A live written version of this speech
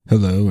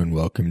Hello and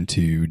welcome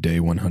to day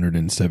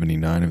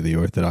 179 of the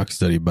Orthodox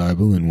Study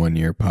Bible in 1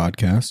 Year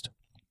podcast.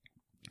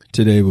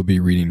 Today we'll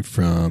be reading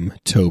from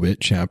Tobit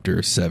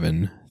chapter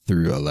 7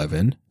 through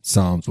 11,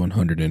 Psalms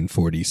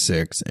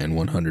 146 and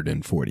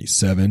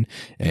 147,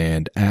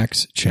 and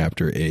Acts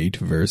chapter 8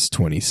 verse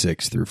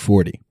 26 through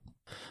 40.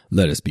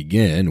 Let us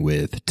begin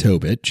with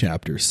Tobit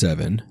chapter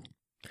 7.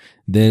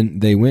 Then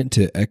they went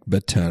to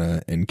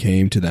Ecbatana and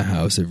came to the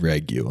house of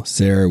Raguel.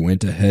 Sarah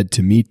went ahead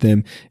to meet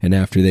them, and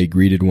after they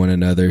greeted one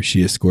another,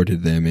 she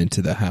escorted them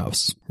into the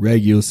house.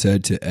 Raguel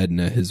said to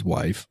Edna, his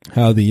wife,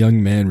 "How the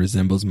young man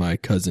resembles my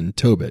cousin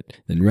Tobit."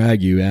 Then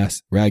Raguel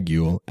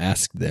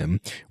asked them,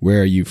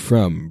 "Where are you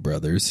from,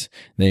 brothers?"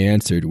 They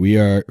answered, "We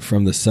are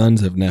from the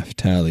sons of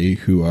Naphtali,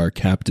 who are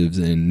captives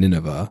in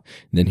Nineveh."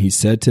 Then he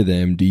said to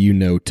them, "Do you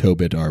know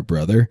Tobit our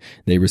brother?"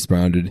 They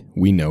responded,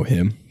 "We know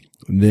him."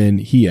 Then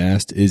he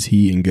asked, "Is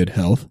he in good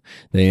health?"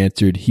 They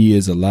answered, "He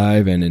is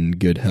alive and in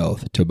good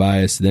health."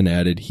 Tobias then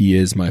added, "He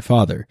is my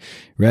father."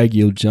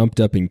 Raguel jumped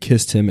up and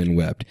kissed him and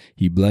wept.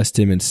 He blessed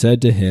him and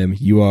said to him,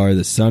 "You are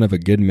the son of a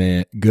good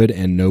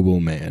and noble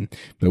man."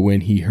 But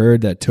when he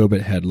heard that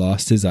Tobit had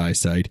lost his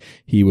eyesight,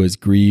 he was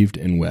grieved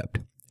and wept.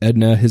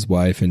 Edna, his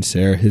wife, and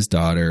Sarah, his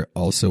daughter,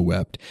 also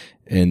wept,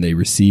 and they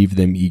received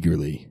them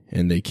eagerly.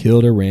 And they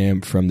killed a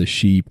ram from the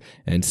sheep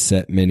and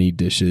set many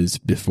dishes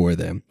before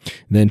them.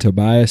 Then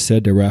Tobias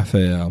said to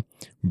Raphael,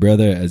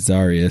 "Brother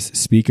Azarias,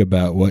 speak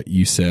about what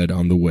you said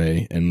on the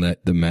way, and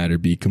let the matter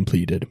be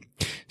completed."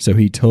 So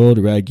he told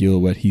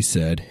Raguel what he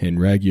said, and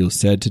Raguel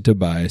said to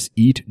Tobias,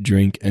 "Eat,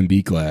 drink, and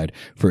be glad,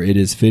 for it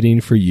is fitting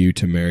for you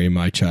to marry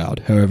my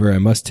child. However, I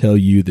must tell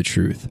you the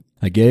truth.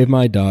 I gave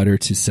my daughter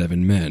to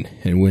 7 men,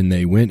 and when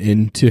they went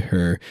in to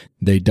her,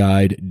 they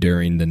died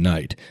during the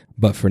night.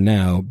 But for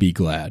now, be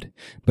glad."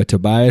 But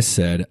Tobias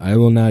said, "I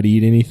will not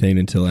eat anything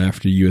until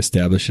after you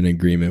establish an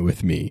agreement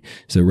with me."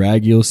 So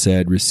Raguel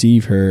said,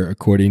 "Receive her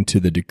according to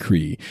the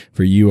decree,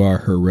 for you are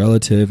her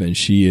relative and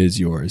she is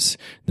yours.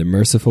 The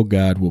merciful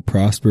God will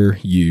prosper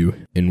you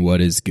in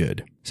what is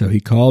good." So he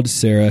called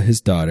Sarah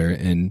his daughter,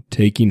 and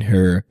taking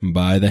her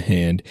by the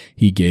hand,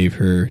 he gave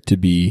her to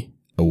be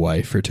a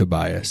wife for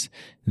Tobias.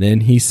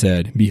 Then he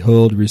said,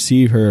 "Behold,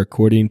 receive her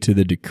according to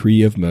the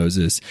decree of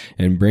Moses,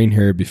 and bring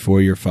her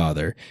before your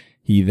father."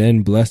 He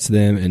then blessed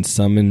them and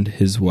summoned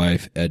his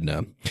wife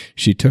Edna.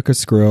 She took a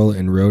scroll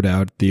and wrote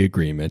out the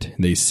agreement.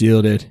 They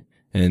sealed it,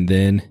 and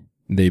then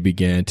they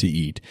began to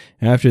eat.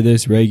 After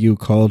this, Raguel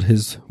called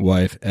his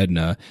wife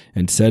Edna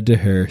and said to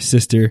her,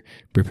 "Sister,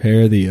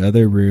 prepare the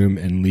other room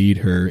and lead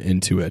her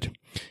into it."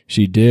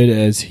 She did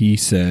as he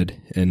said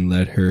and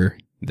led her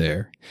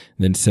there.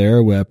 Then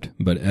Sarah wept,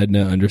 but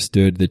Edna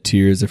understood the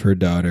tears of her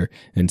daughter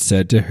and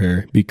said to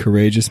her, "Be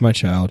courageous, my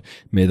child.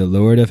 May the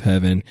Lord of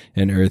heaven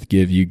and earth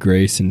give you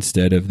grace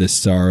instead of this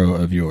sorrow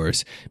of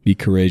yours. Be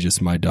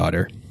courageous, my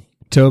daughter."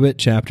 Tobit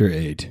chapter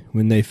 8.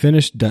 When they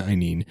finished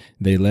dining,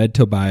 they led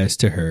Tobias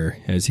to her.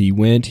 As he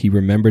went, he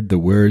remembered the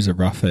words of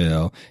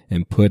Raphael,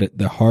 and put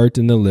the heart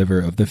and the liver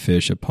of the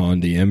fish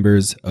upon the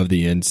embers of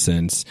the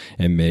incense,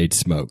 and made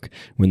smoke.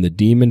 When the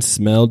demon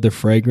smelled the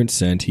fragrant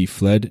scent, he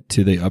fled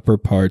to the upper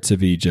parts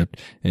of Egypt,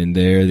 and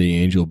there the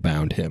angel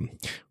bound him.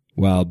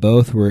 While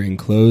both were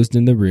enclosed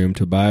in the room,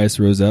 Tobias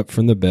rose up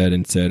from the bed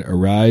and said,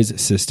 "Arise,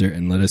 sister,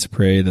 and let us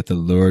pray that the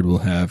Lord will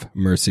have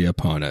mercy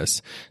upon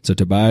us." So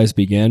Tobias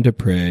began to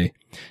pray,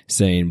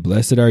 saying,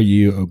 "Blessed are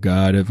you, O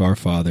God of our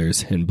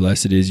fathers, and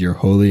blessed is your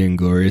holy and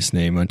glorious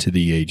name unto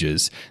the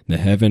ages. The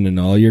heaven and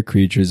all your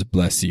creatures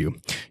bless you.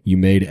 You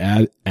made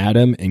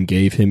Adam and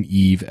gave him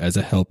Eve as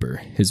a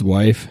helper, his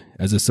wife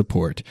as a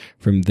support.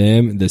 From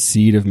them the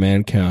seed of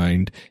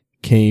mankind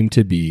came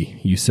to be.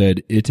 You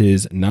said, 'It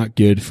is not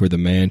good for the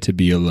man to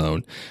be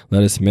alone.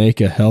 Let us make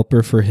a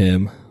helper for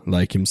him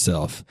like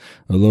himself.'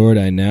 O Lord,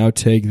 I now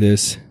take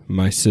this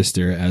my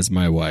sister as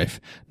my wife,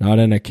 not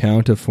on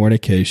account of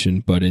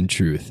fornication, but in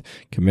truth.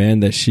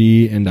 Command that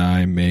she and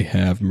I may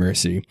have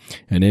mercy,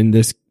 and in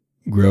this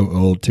grow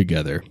old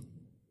together."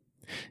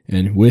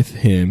 And with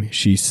him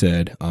she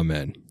said,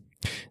 "Amen."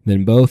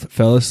 Then both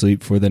fell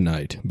asleep for the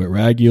night. But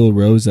Raguel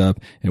rose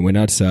up and went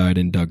outside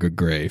and dug a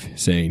grave,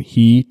 saying,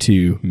 "He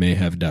too may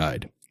have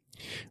died."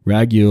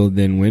 Raguel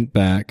then went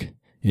back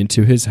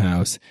into his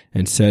house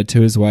and said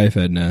to his wife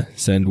Edna,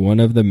 "Send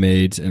one of the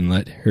maids and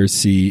let her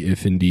see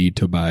if indeed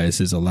Tobias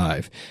is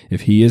alive.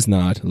 If he is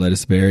not, let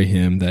us bury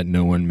him that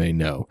no one may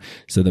know."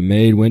 So the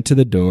maid went to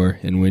the door,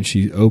 and when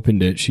she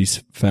opened it, she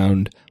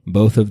found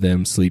both of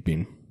them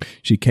sleeping.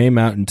 She came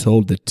out and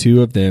told the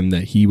 2 of them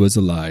that he was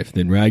alive.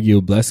 Then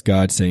Raguel blessed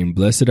God, saying,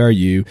 "Blessed are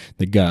you,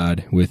 the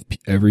God, with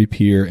every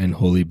pure and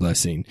holy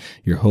blessing.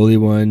 Your holy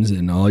ones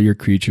and all your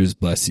creatures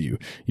bless you.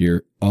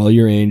 All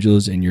your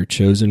angels and your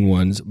chosen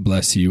ones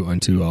bless you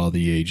unto all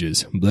the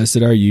ages.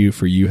 Blessed are you,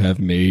 for you have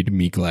made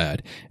me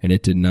glad, and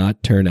it did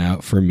not turn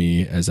out for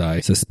me as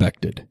I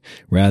suspected.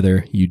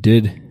 Rather, you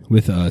did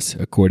with us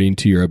according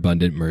to your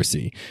abundant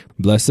mercy.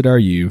 Blessed are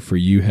you, for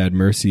you had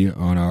mercy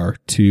on our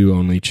 2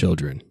 only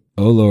children.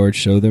 O Lord,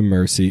 show them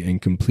mercy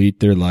and complete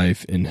their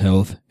life in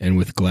health and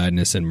with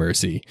gladness and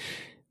mercy."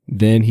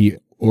 Then he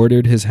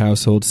ordered his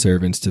household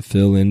servants to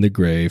fill in the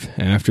grave.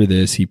 After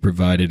this, he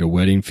provided a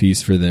wedding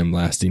feast for them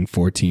lasting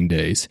 14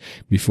 days.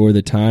 Before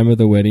the time of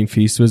the wedding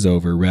feast was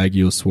over,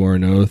 Raguel swore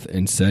an oath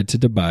and said to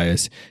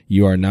Tobias,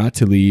 "You are not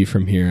to leave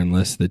from here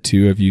unless the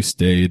two of you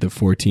stay the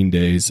 14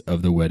 days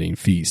of the wedding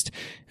feast.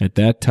 At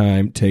that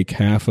time, take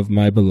half of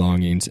my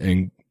belongings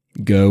and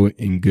go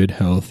in good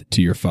health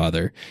to your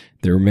father.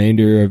 The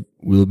remainder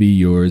will be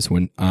yours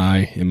when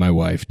I and my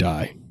wife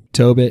die."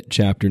 Tobit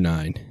chapter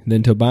 9.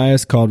 Then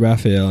Tobias called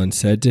Raphael and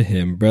said to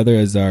him, "Brother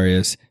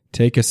Azarias,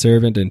 take a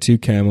servant and 2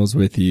 camels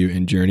with you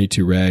and journey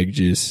to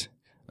Rages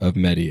of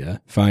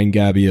Media. Find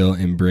Gabriel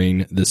and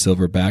bring the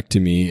silver back to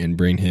me and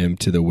bring him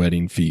to the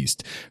wedding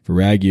feast. For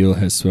Raguel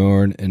has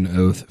sworn an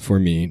oath for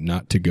me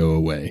not to go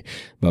away.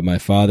 But my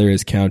father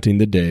is counting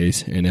the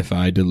days, and if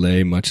I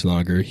delay much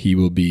longer, he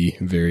will be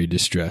very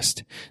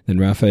distressed." Then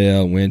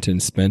Raphael went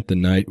and spent the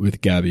night with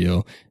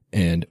Gabriel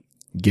and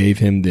gave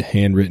him the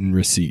handwritten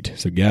receipt.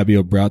 So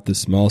Gabriel brought the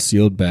small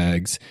sealed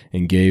bags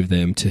and gave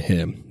them to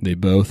him. They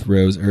both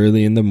rose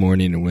early in the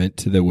morning and went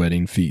to the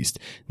wedding feast.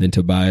 Then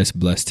Tobias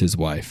blessed his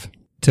wife.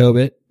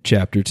 Tobit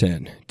chapter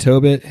 10.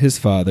 Tobit, his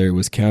father,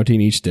 was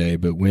counting each day,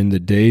 but when the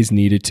days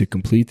needed to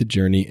complete the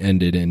journey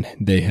ended and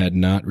they had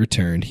not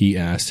returned, he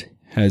asked,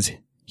 "Has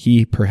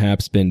he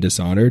perhaps been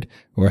dishonored,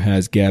 or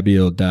has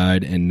Gabriel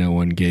died and no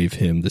one gave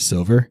him the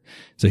silver?"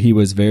 So he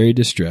was very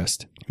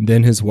distressed.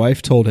 Then his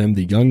wife told him,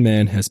 "The young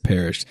man has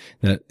perished.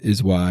 That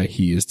is why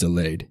he is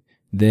delayed."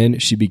 Then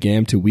she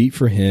began to weep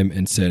for him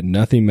and said,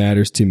 "Nothing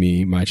matters to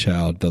me, my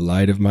child, the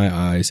light of my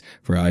eyes,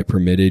 for I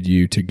permitted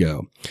you to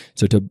go."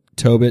 So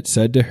Tobit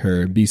said to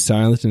her, "Be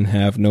silent and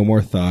have no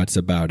more thoughts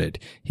about it.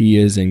 He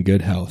is in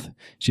good health."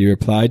 She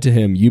replied to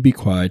him, "You be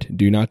quiet.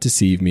 Do not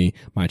deceive me.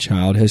 My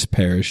child has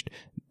perished."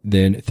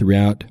 Then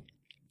throughout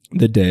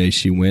the day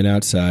she went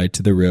outside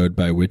to the road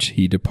by which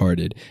he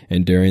departed,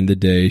 and during the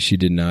day she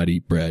did not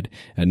eat bread.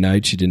 At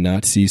night she did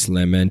not cease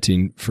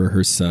lamenting for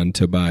her son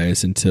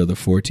Tobias until the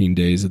 14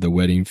 days of the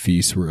wedding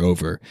feast were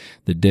over,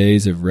 the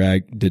days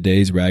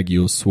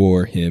Raguel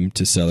swore him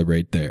to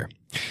celebrate there.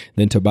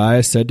 Then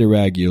Tobias said to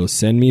Raguel,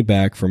 "Send me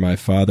back, for my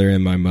father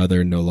and my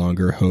mother no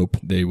longer hope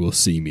they will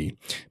see me."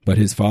 But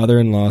his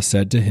father-in-law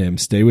said to him,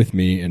 "Stay with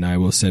me, and I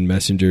will send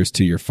messengers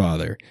to your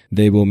father.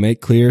 They will make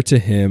clear to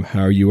him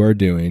how you are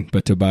doing."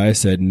 But Tobias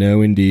said,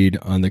 "No, indeed.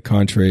 On the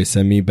contrary,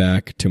 send me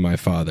back to my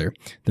father."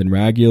 Then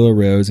Raguel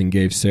arose and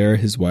gave Sarah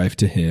his wife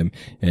to him,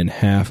 and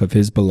half of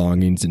his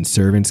belongings and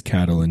servants'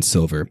 cattle and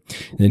silver.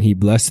 Then he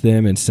blessed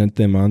them and sent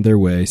them on their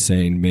way,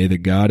 saying, "May the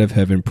God of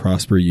heaven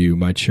prosper you,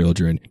 my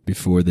children,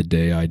 before the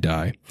day I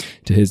die."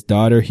 To his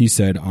daughter he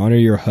said, "Honor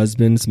your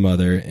husband's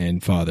mother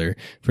and father,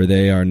 for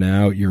they are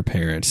now your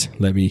parents.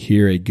 Let me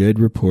hear a good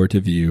report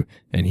of you."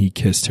 And he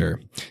kissed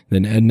her.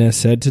 Then Edna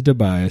said to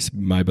Tobias,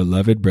 "My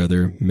beloved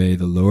brother, may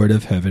the Lord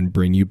of heaven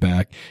bring you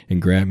back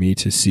and grant me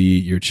to see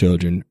your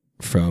children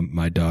from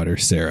my daughter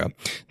Sarah,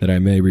 that I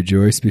may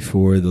rejoice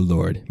before the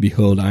Lord.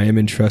 Behold, I am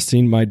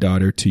entrusting my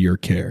daughter to your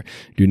care.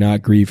 Do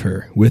not grieve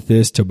her." With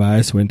this,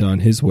 Tobias went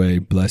on his way,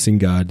 blessing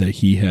God that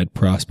he had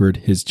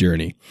prospered his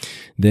journey.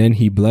 Then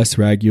he blessed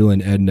Raguel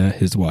and Edna,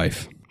 his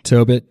wife.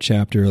 Tobit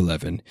chapter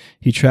 11.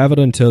 He traveled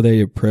until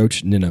they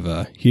approached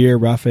Nineveh. Here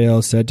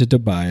Raphael said to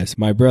Tobias,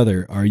 "My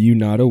brother, are you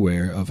not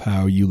aware of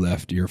how you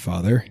left your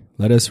father?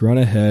 Let us run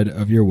ahead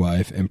of your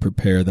wife and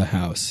prepare the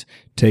house.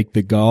 Take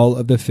the gall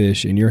of the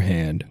fish in your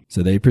hand."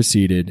 So they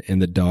proceeded,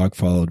 and the dog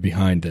followed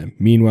behind them.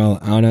 Meanwhile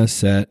Anna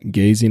sat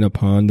gazing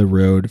upon the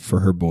road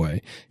for her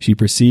boy. She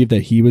perceived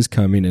that he was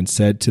coming and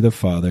said to the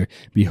father,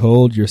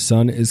 "Behold, your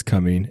son is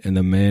coming, and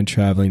the man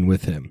traveling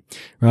with him."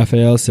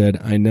 Raphael said,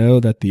 "I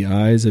know that the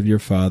eyes of your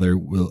father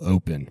will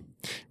open.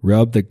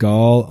 Rub the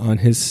gall on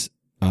his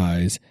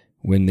eyes.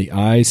 When the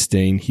eyes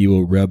sting, he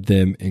will rub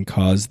them and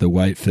cause the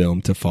white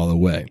film to fall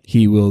away.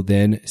 He will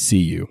then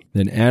see you."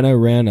 Then Anna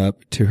ran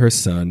up to her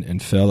son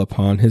and fell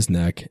upon his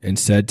neck and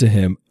said to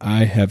him,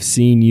 "I have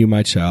seen you,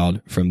 my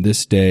child. From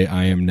this day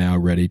I am now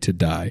ready to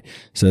die."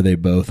 So they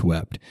both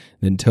wept.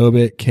 Then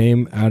Tobit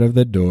came out of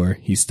the door.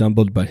 He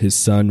stumbled, but his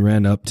son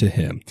ran up to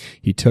him.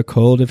 He took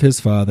hold of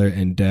his father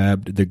and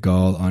dabbed the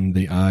gall on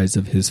the eyes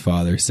of his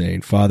father,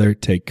 saying, "Father,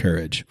 take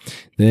courage."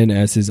 Then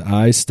as his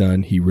eyes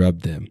stunned, he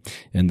rubbed them,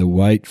 and the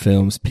white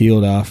films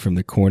peeled off from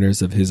the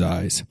corners of his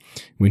eyes.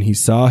 When he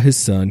saw his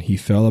son, he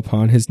fell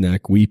upon his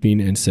neck,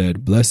 weeping, and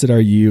said, "Blessed are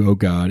you, O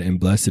God, and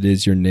blessed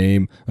is your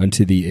name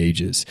unto the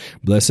ages.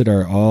 Blessed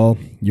are all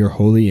your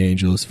holy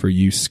angels, for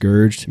you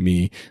scourged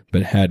me,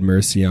 but had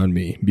mercy on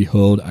me.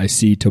 Behold, I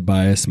see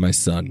Tobias my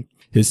son."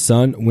 His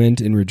son went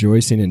in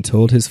rejoicing and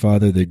told his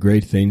father the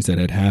great things that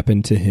had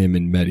happened to him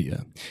in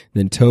Media.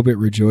 Then Tobit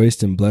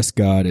rejoiced and blessed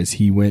God as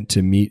he went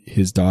to meet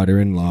his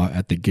daughter-in-law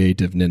at the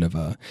gate of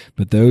Nineveh.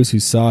 But those who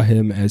saw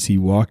him as he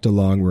walked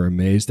along were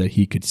amazed that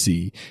he could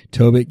see.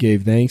 Tobit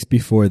gave thanks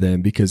before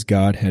them because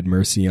God had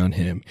mercy on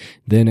him.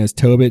 Then as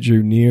Tobit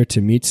drew near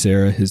to meet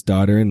Sarah, his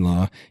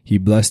daughter-in-law, he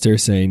blessed her,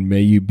 saying,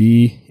 "May you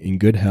be in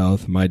good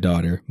health, my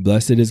daughter.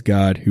 Blessed is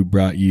God who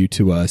brought you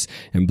to us,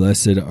 and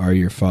blessed are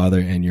your father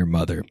and your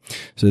mother."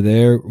 So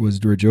there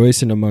was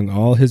rejoicing among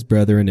all his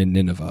brethren in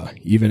Nineveh.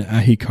 Even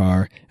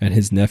Ahikar and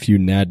his nephew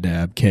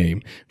Nadab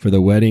came, for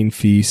the wedding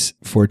feast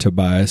for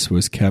Tobias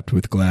was kept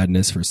with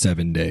gladness for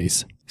 7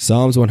 days.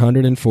 Psalms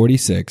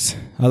 146,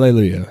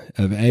 Alleluia,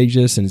 of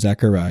Aegis and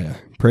Zechariah.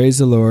 Praise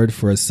the Lord,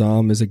 for a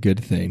psalm is a good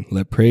thing.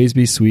 Let praise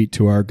be sweet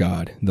to our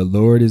God. The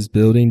Lord is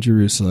building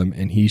Jerusalem,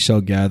 and he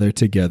shall gather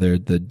together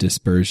the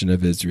dispersion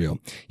of Israel.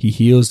 He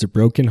heals the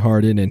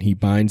brokenhearted, and he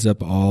binds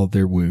up all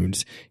their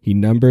wounds. He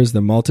numbers the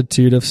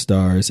multitude of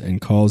stars,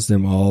 and calls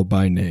them all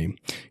by name.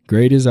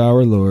 Great is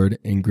our Lord,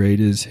 and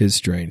great is his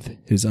strength.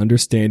 His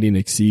understanding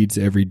exceeds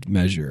every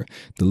measure.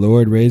 The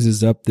Lord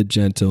raises up the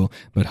gentle,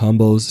 but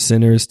humbles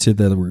sinners to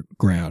the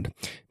ground.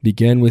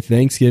 Begin with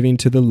thanksgiving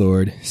to the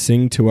Lord.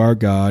 Sing to our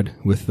God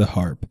with the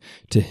harp.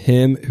 To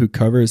him who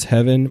covers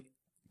heaven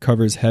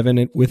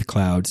with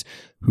clouds,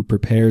 who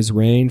prepares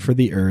rain for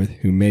the earth,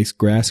 who makes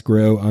grass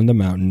grow on the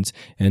mountains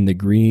and the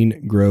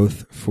green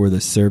growth for the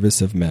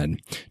service of men.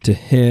 To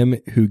him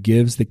who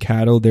gives the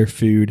cattle their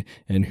food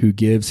and who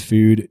gives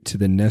food to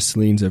the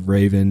nestlings of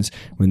ravens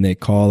when they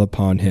call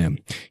upon him.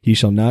 He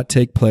shall not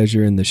take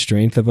pleasure in the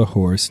strength of a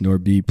horse, nor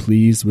be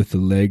pleased with the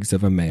legs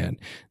of a man.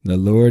 The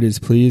Lord is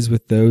pleased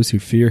with those who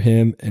fear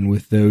him and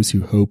with those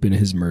who hope in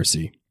his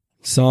mercy.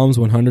 Psalms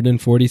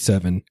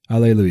 147,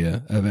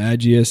 Alleluia, of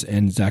Aegis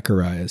and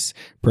Zacharias.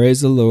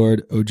 Praise the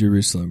Lord, O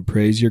Jerusalem.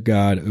 Praise your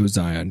God, O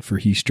Zion, for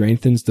he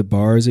strengthens the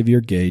bars of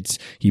your gates.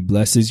 He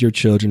blesses your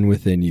children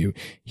within you.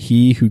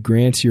 He who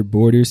grants your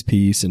borders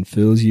peace and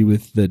fills you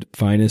with the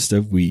finest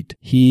of wheat.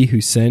 He who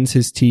sends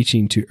his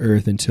teaching to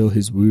earth until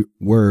his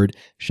word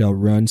shall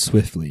run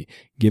swiftly,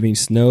 giving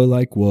snow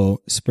like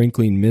wool,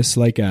 sprinkling mist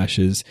like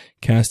ashes,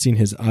 casting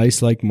his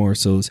ice like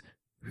morsels.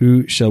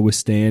 Who shall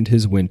withstand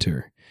his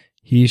winter?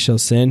 He shall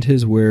send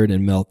his word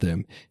and melt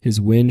them.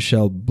 His wind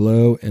shall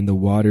blow and the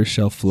waters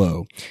shall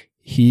flow.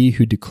 He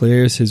who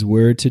declares his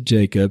word to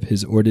Jacob,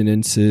 his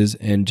ordinances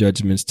and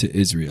judgments to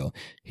Israel.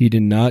 He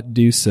did not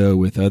do so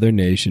with other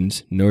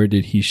nations, nor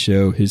did he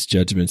show his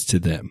judgments to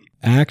them.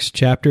 Acts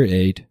chapter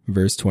 8,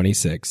 verse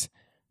 26.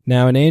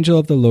 Now an angel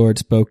of the Lord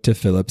spoke to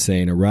Philip,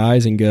 saying,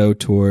 Arise and go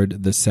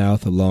toward the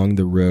south along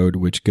the road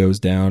which goes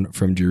down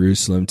from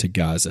Jerusalem to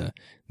Gaza.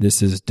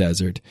 This is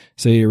desert.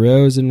 So he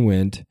arose and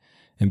went.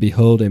 And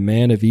behold, a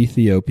man of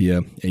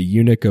Ethiopia, a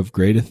eunuch of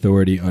great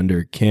authority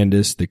under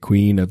Candace, the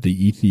queen of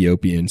the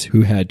Ethiopians,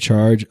 who had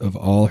charge of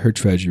all her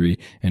treasury,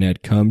 and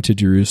had come to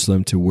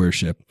Jerusalem to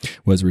worship,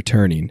 was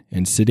returning,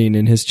 and sitting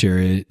in his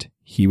chariot,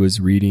 he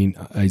was reading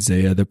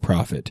Isaiah the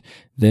prophet.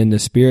 Then the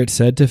Spirit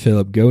said to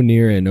Philip, Go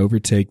near and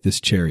overtake this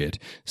chariot.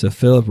 So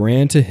Philip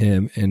ran to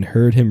him and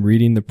heard him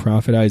reading the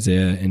prophet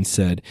Isaiah and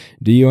said,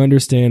 Do you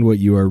understand what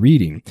you are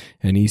reading?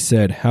 And he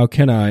said, How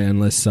can I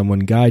unless someone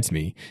guides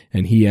me?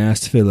 And he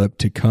asked Philip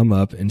to come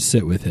up and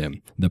sit with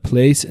him. The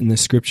place in the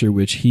scripture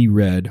which he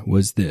read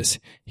was this: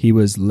 He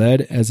was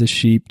led as a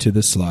sheep to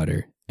the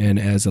slaughter, and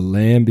as a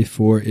lamb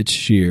before its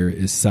shearer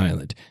is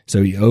silent,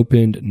 so he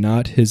opened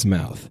not his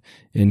mouth.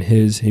 In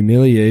his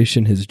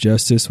humiliation his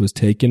justice was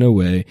taken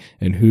away,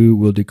 and who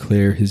will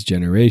declare his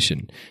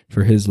generation?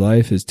 For his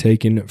life is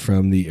taken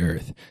from the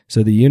earth.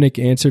 So the eunuch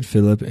answered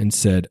Philip and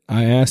said,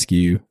 I ask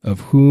you,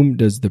 of whom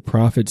does the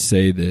prophet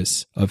say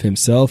this, of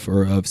himself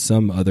or of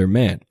some other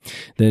man?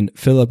 Then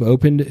Philip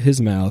opened his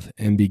mouth,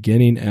 and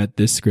beginning at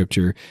this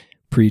scripture,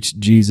 preached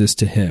Jesus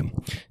to him.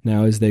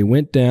 Now as they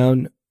went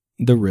down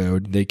the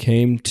road, they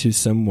came to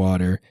some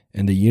water,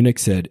 and the eunuch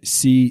said,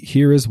 See,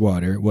 here is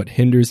water. What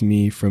hinders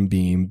me from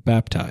being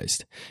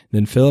baptized?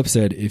 Then Philip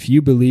said, If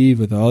you believe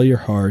with all your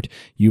heart,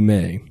 you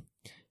may.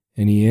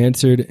 And he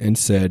answered and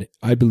said,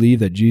 I believe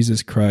that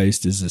Jesus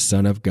Christ is the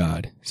Son of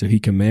God. So he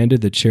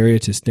commanded the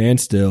chariot to stand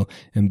still,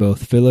 and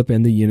both Philip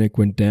and the eunuch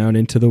went down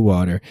into the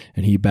water,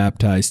 and he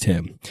baptized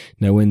him.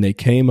 Now when they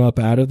came up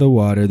out of the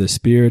water, the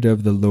Spirit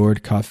of the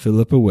Lord caught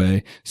Philip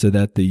away, so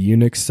that the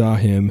eunuch saw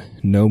him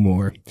no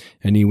more,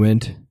 and he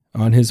went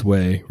on his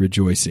way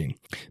rejoicing.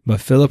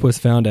 But Philip was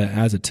found at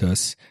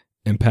Azotus,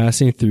 and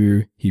passing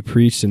through, he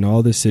preached in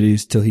all the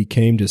cities till he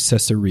came to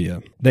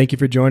Caesarea. Thank you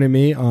for joining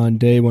me on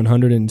day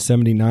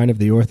 179 of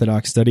the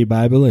Orthodox Study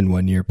Bible in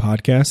 1 Year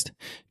podcast.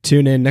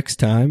 Tune in next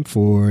time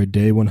for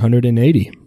day 180.